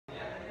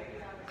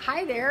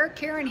Hi there,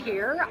 Karen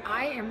here.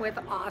 I am with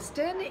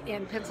Austin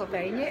in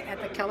Pennsylvania at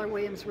the Keller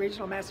Williams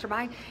Regional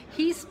Mastermind.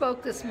 He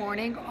spoke this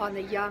morning on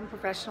the Young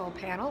Professional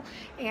panel,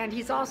 and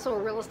he's also a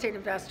real estate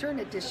investor in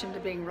addition to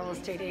being a real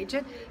estate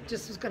agent.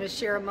 Just was going to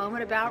share a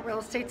moment about real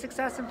estate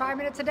success in 5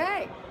 minutes a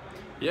day.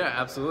 Yeah,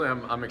 absolutely.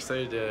 I'm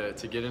excited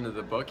to get into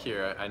the book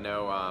here. I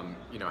know,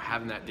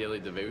 having that daily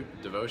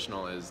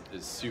devotional is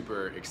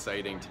super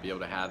exciting to be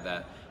able to have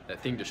that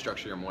thing to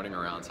structure your morning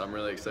around. So I'm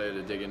really excited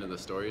to dig into the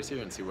stories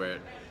here and see where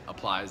it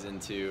applies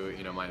into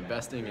my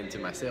investing, into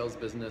my sales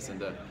business,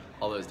 into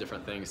all those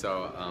different things.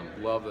 So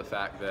love the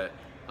fact that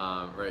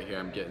right here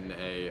I'm getting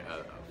a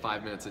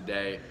 5 minutes a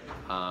day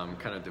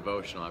kind of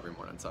devotional every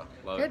morning. So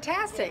love it.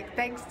 Fantastic.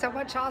 Thanks so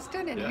much,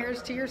 Austin, and Yeah.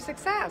 here's to your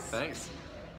success. Thanks.